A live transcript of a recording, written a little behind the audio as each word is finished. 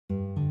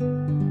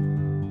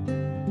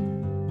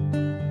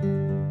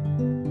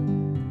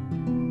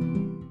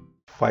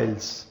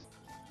files.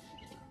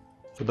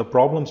 So the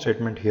problem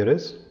statement here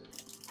is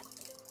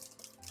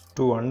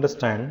to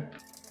understand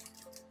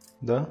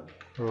the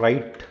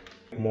write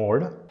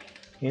mode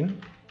in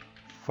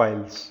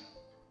files.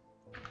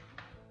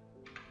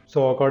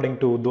 So according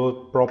to those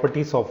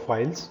properties of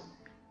files,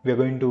 we are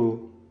going to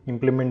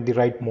implement the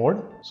write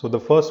mode. So the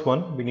first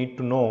one, we need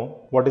to know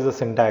what is the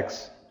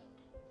syntax.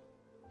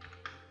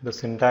 The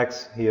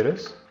syntax here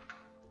is,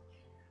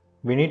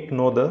 we need to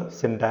know the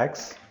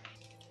syntax.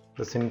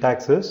 The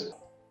syntax is,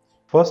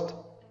 first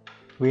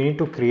we need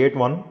to create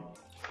one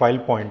file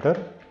pointer.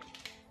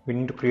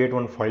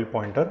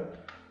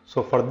 So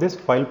for this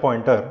file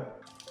pointer,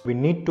 we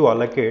need to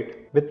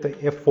allocate with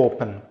the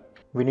fopen.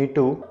 We need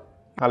to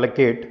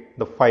allocate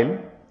the file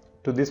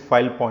to this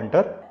file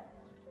pointer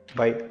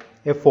by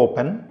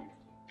fopen.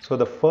 So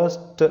the first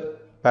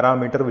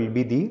parameter will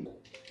be the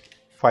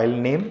file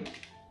name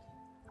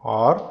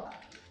or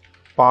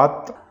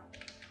path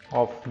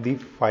of the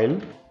file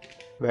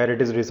where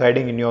it is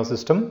residing in your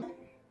system,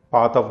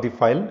 path of the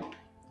file,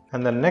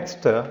 and the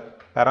next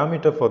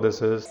parameter for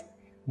this is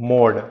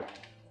mode.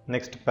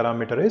 Next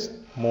parameter is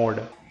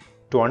mode.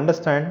 To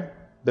understand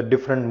the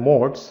different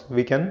modes,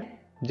 we can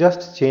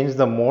just change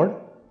the mode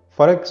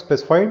for a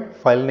specified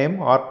file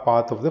name or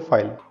path of the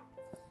file.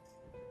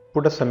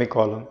 Put a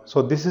semicolon.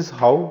 So this is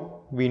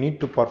how we need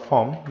to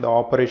perform the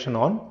operation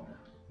on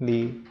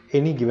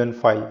any given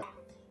file.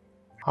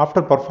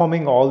 After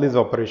performing all these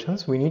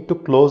operations, we need to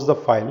close the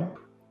file.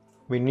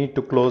 We need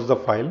to close the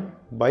file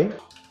by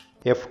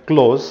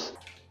fclose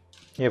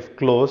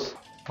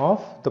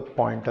of the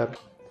pointer.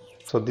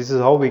 So this is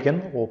how we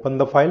can open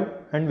the file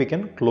and we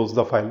can close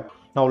the file.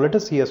 Now let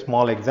us see a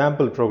small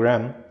example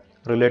program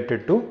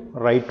related to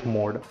write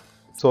mode.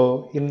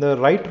 So in the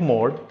write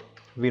mode,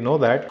 we know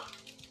that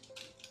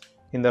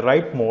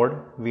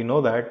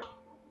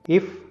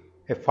if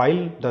a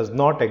file does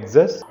not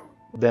exist,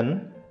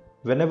 then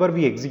whenever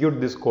we execute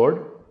this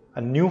code,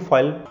 a new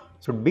file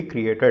should be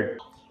created.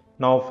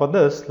 Now for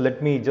this,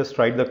 let me just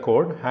write the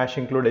code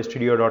 #include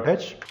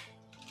stdio.h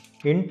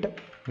int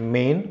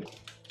main.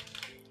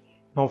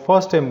 Now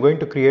first I am going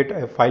to create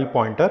a file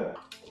pointer.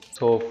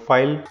 So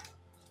file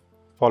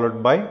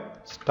followed by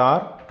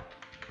star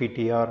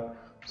ptr.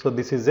 So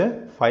this is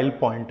a file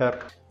pointer.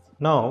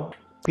 Now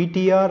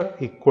ptr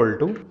equal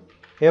to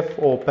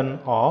fopen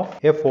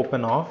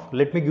of,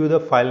 let me give the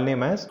file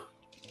name as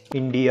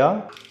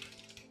india.txt.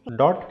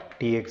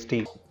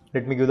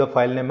 Let me give the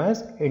file name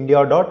as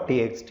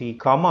india.txt,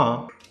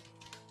 comma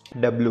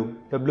w.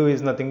 W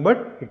is nothing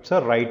but it's a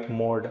write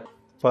mode.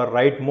 For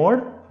write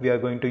mode, we are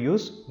going to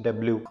use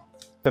w,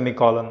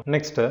 semicolon.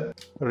 Next,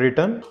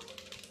 return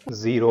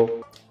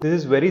 0. This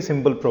is very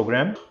simple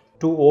program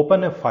to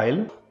open a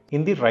file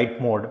in the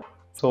write mode.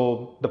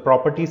 So the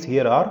properties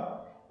here are,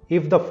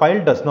 if the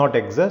file does not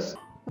exist,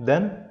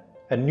 then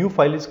a new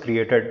file is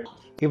created.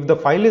 If the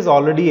file is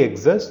already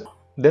exists,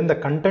 then the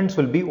contents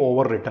will be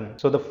overwritten.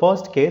 So the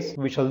first case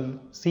we shall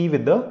see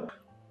with the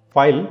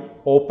file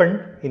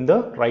opened in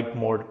the write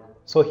mode.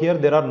 So here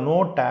there are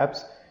no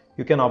tabs.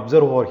 You can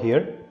observe over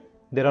here,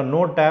 there are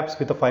no tabs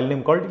with a file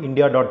name called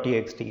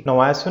india.txt.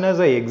 Now as soon as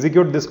I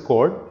execute this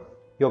code,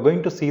 you are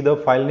going to see the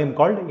file name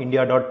called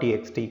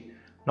india.txt.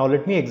 Now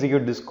let me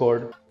execute this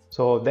code.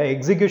 So the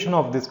execution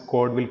of this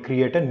code will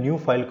create a new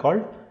file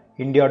called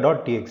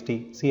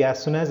india.txt. See,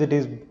 as soon as it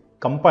is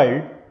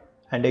compiled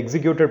and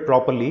executed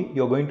properly,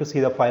 you are going to see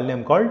the file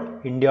name called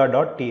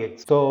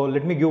india.txt. So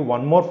let me give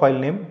one more file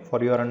name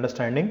for your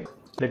understanding.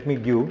 Let me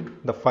give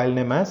the file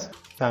name as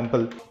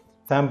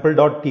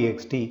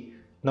sample.txt.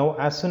 Now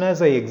as soon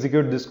as I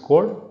execute this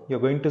code, you are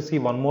going to see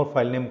one more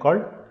file name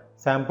called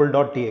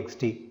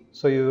sample.txt.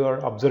 So you are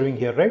observing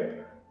here, right?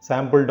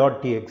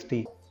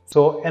 Sample.txt.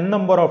 So n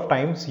number of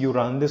times you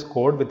run this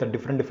code with the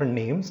different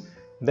names,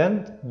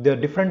 then the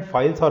different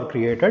files are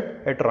created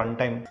at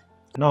runtime.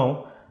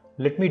 Now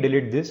let me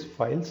delete these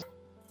files,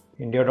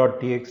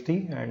 india.txt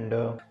and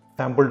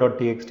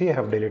sample.txt I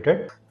have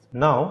deleted.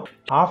 Now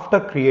after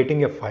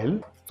creating a file,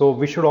 so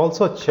we should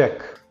also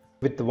check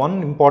with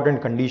one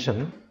important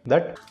condition,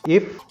 that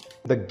if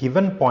the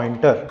given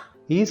pointer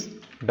is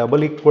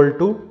double equal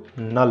to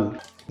null,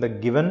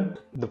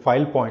 the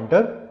file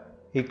pointer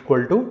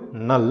equal to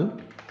null,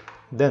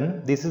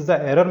 then this is the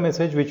error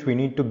message which we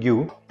need to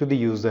give to the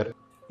user.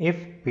 If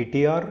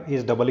ptr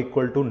is double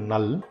equal to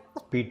null,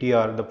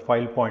 ptr, the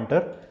file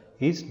pointer,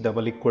 is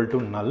double equal to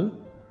null,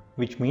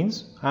 which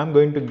means I am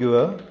going to give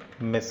a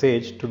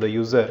message to the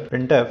user,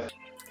 printf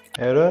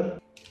error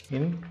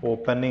in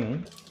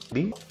opening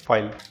the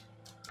file,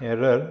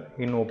 error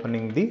in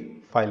opening the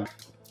file.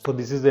 So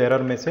this is the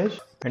error message,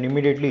 and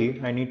immediately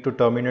I need to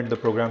terminate the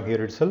program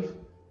here itself,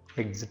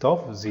 exit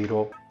of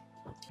 0.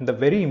 And the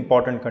very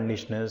important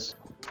condition is,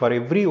 for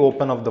every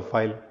open of the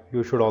file,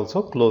 you should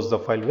also close the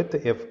file with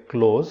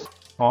fclose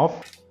of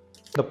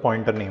the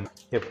pointer name,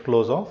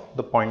 fclose of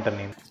the pointer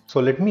name. So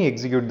let me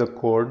execute the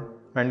code,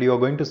 and you are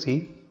going to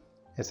see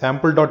a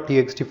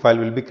sample.txt file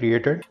will be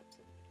created.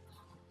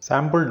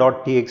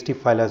 Sample.txt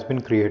file has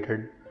been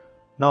created.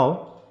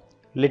 Now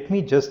let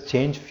me just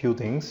change few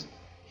things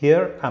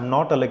here I'm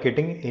not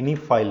allocating any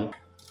file.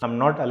 I'm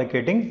not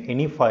allocating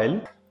any file,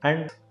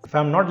 and if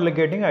I'm not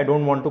allocating, I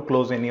don't want to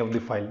close any of the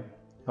file.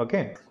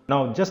 Okay. Now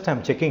just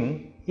I'm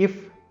checking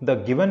if the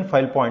given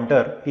file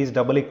pointer is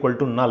double equal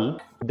to null,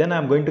 then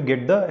I'm going to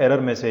get the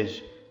error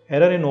message,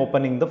 error in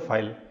opening the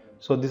file.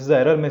 So this is the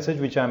error message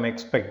which I'm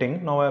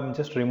expecting. Now I'm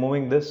just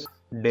removing this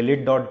I'm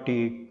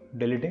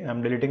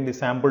deleting the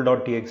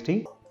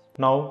sample.txt.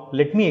 Now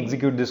let me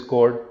execute this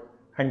code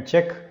and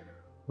check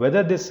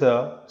whether this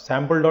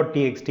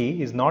sample.txt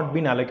is not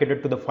been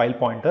allocated to the file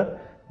pointer,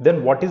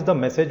 then what is the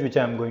message which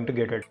I am going to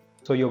get it.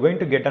 So you're going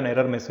to get an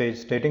error message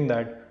stating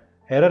that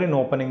error in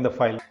opening the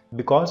file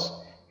because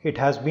it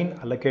has been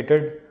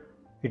allocated,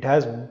 it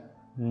has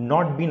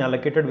not been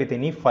allocated with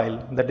any file.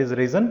 That is the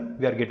reason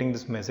we are getting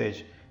this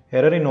message,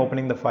 error in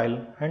opening the file,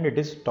 and it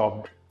is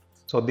stopped.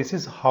 So this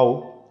is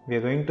how we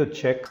are going to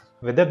check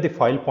whether the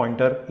file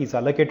pointer is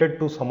allocated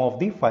to some of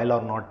the file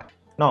or not.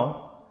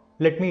 Now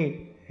let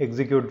me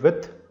execute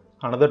with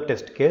another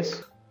test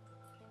case.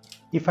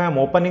 If I am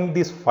opening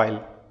this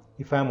file,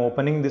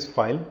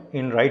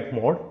 in write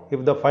mode,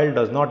 if the file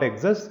does not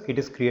exist, it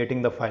is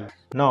creating the file.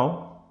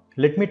 Now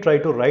let me try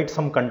to write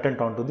some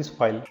content onto this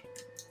file.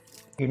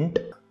 Int,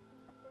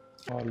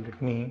 or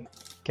let me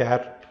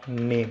char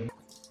name.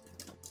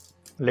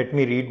 Let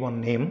me read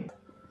one name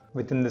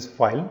within this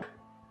file.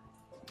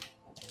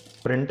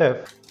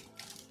 Printf,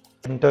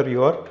 enter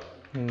your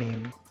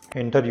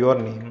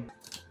name.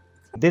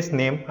 This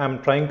name I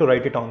am trying to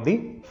write it on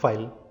the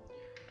file.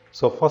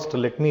 So first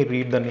let me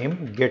read the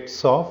name.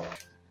 Gets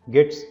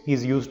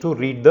is used to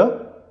read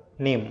the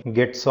name.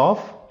 Gets of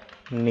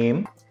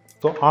name.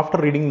 So after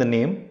reading the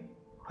name,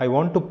 I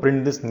want to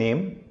print this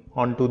name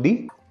onto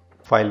the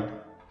file.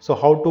 So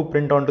how to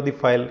print onto the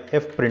file?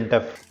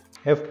 fprintf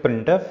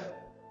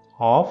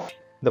of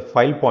the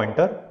file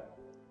pointer.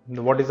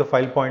 What is the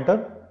file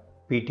pointer?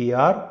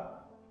 ptr,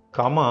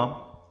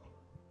 comma,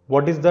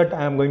 what is that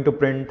I am going to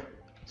print?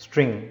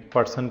 String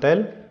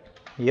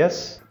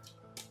 %s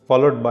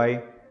followed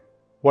by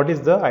what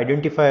is the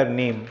identifier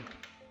name?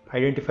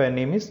 Identifier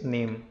name is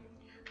name.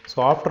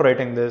 So after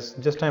writing this,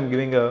 just I am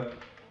giving a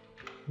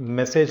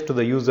message to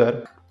the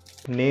user.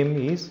 Name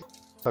is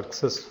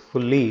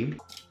successfully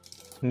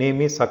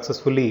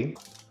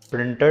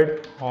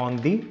printed on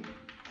the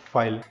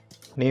file.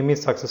 Name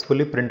is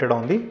successfully printed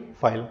on the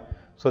file.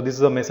 So this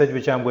is a message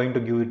which I am going to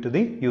give it to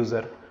the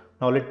user.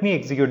 Now let me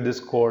execute this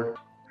code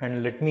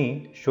and let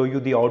me show you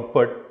the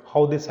output,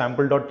 how the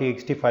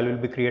sample.txt file will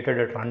be created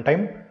at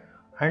runtime,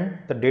 and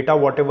the data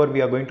whatever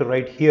we are going to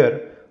write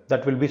here,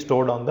 that will be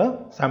stored on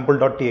the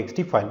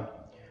sample.txt file.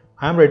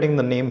 I am writing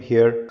the name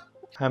here.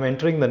 I am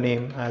entering the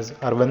name as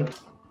Aravind.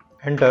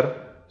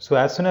 Enter. So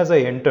as soon as I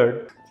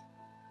entered,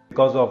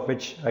 because of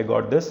which I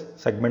got this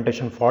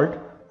segmentation fault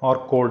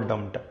or code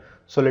dumped.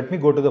 So let me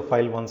go to the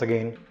file once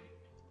again.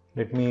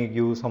 Let me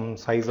give some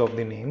size of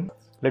the name.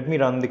 Let me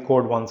run the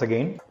code once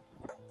again.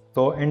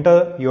 So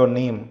enter your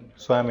name.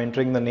 So I am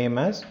entering the name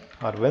as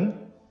Aravind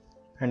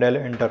and I'll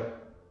enter.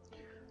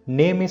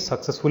 Name is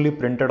successfully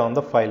printed on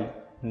the file.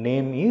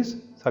 Name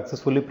is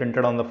successfully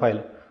printed on the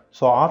file.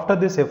 So after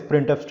this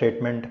fprintf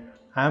statement,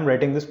 I am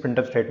writing this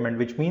printf statement,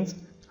 which means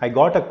I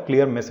got a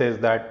clear message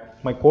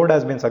that my code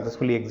has been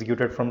successfully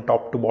executed from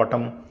top to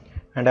bottom,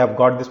 and I have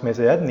got this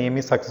message as name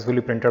is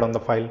successfully printed on the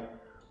file.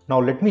 Now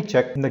let me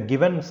check in the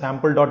given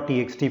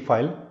sample.txt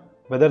file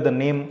whether the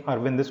name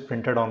Aravind is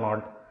printed or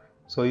not.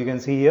 So you can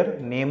see here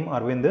name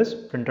Aravind is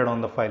printed on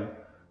the file.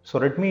 So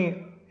let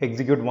me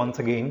execute once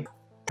again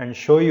and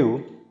show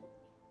you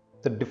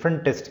the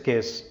different test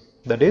case.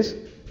 That is,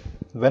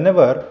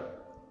 whenever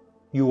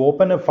you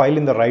open a file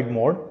in the write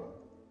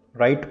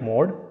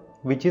mode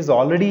which is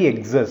already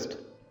exist,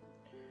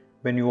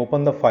 when you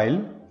open the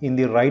file in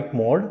the write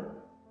mode,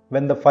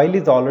 when the file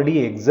is already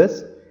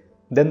exists,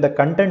 then the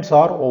contents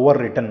are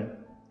overwritten,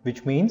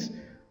 which means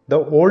the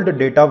old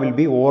data will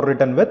be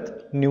overwritten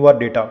with newer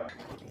data.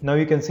 Now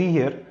you can see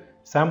here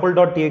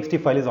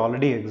sample.txt file is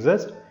already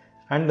exist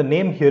and the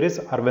name here is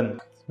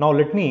Aravind. Now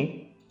let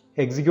me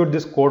execute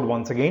this code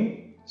once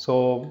again.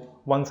 So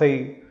once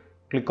I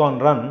click on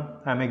run,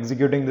 I am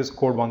executing this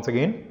code once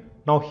again.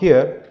 Now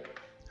here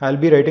I will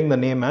be writing the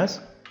name as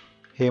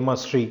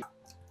Hemastri.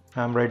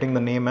 I am writing the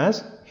name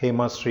as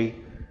Hemastri.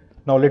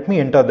 Now let me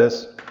enter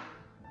this.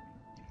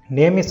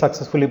 Name is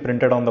successfully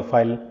printed on the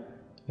file.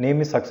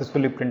 Name is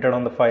successfully printed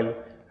on the file,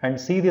 and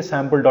see the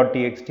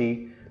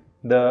sample.txt.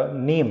 The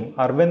name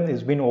Aravind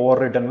is been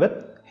overwritten with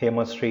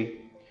Hemastri.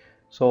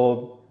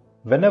 So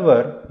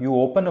whenever you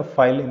open a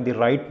file in the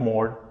write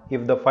mode,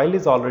 if the file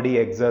is already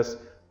exists,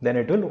 then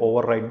it will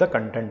overwrite the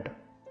content.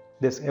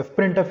 This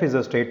fprintf is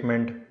a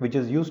statement which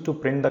is used to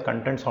print the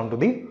contents onto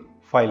the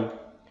file.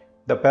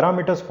 The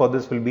parameters for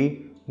this will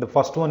be, the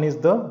first one is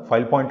the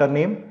file pointer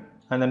name,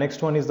 and the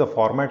next one is the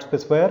format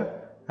specifier,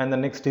 and the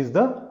next is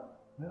the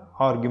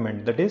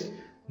argument, that is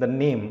the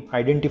name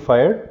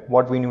identifier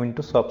what we need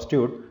to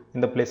substitute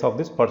in the place of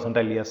this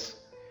 %s.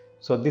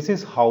 So this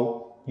is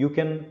how you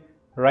can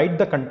write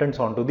the contents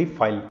onto the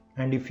file,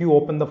 and if you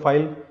open the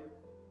file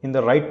In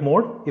the write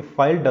mode, if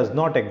file does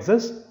not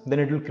exist, then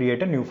it will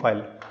create a new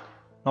file.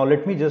 Now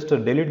let me just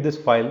delete this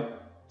file,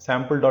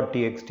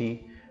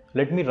 sample.txt.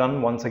 Let me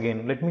run once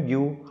again. Let me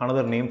give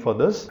another name for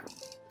this,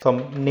 some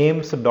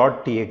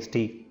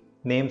names.txt.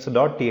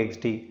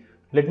 Names.txt.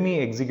 Let me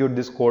execute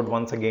this code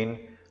once again.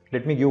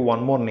 Let me give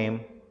one more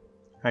name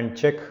and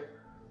check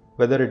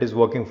whether it is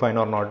working fine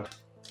or not.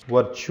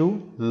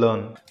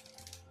 Virtulearn.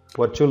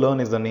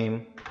 Virtulearn is the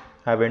name.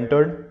 I have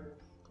entered.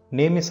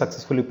 Name is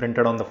successfully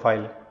printed on the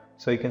file.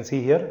 So you can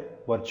see here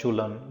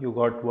Virtulearn. You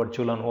got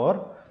Virtulearn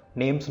over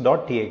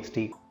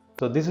names.txt.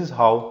 So this is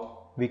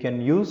how we can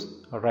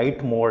use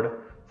write mode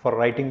for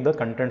writing the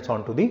contents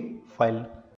onto the file.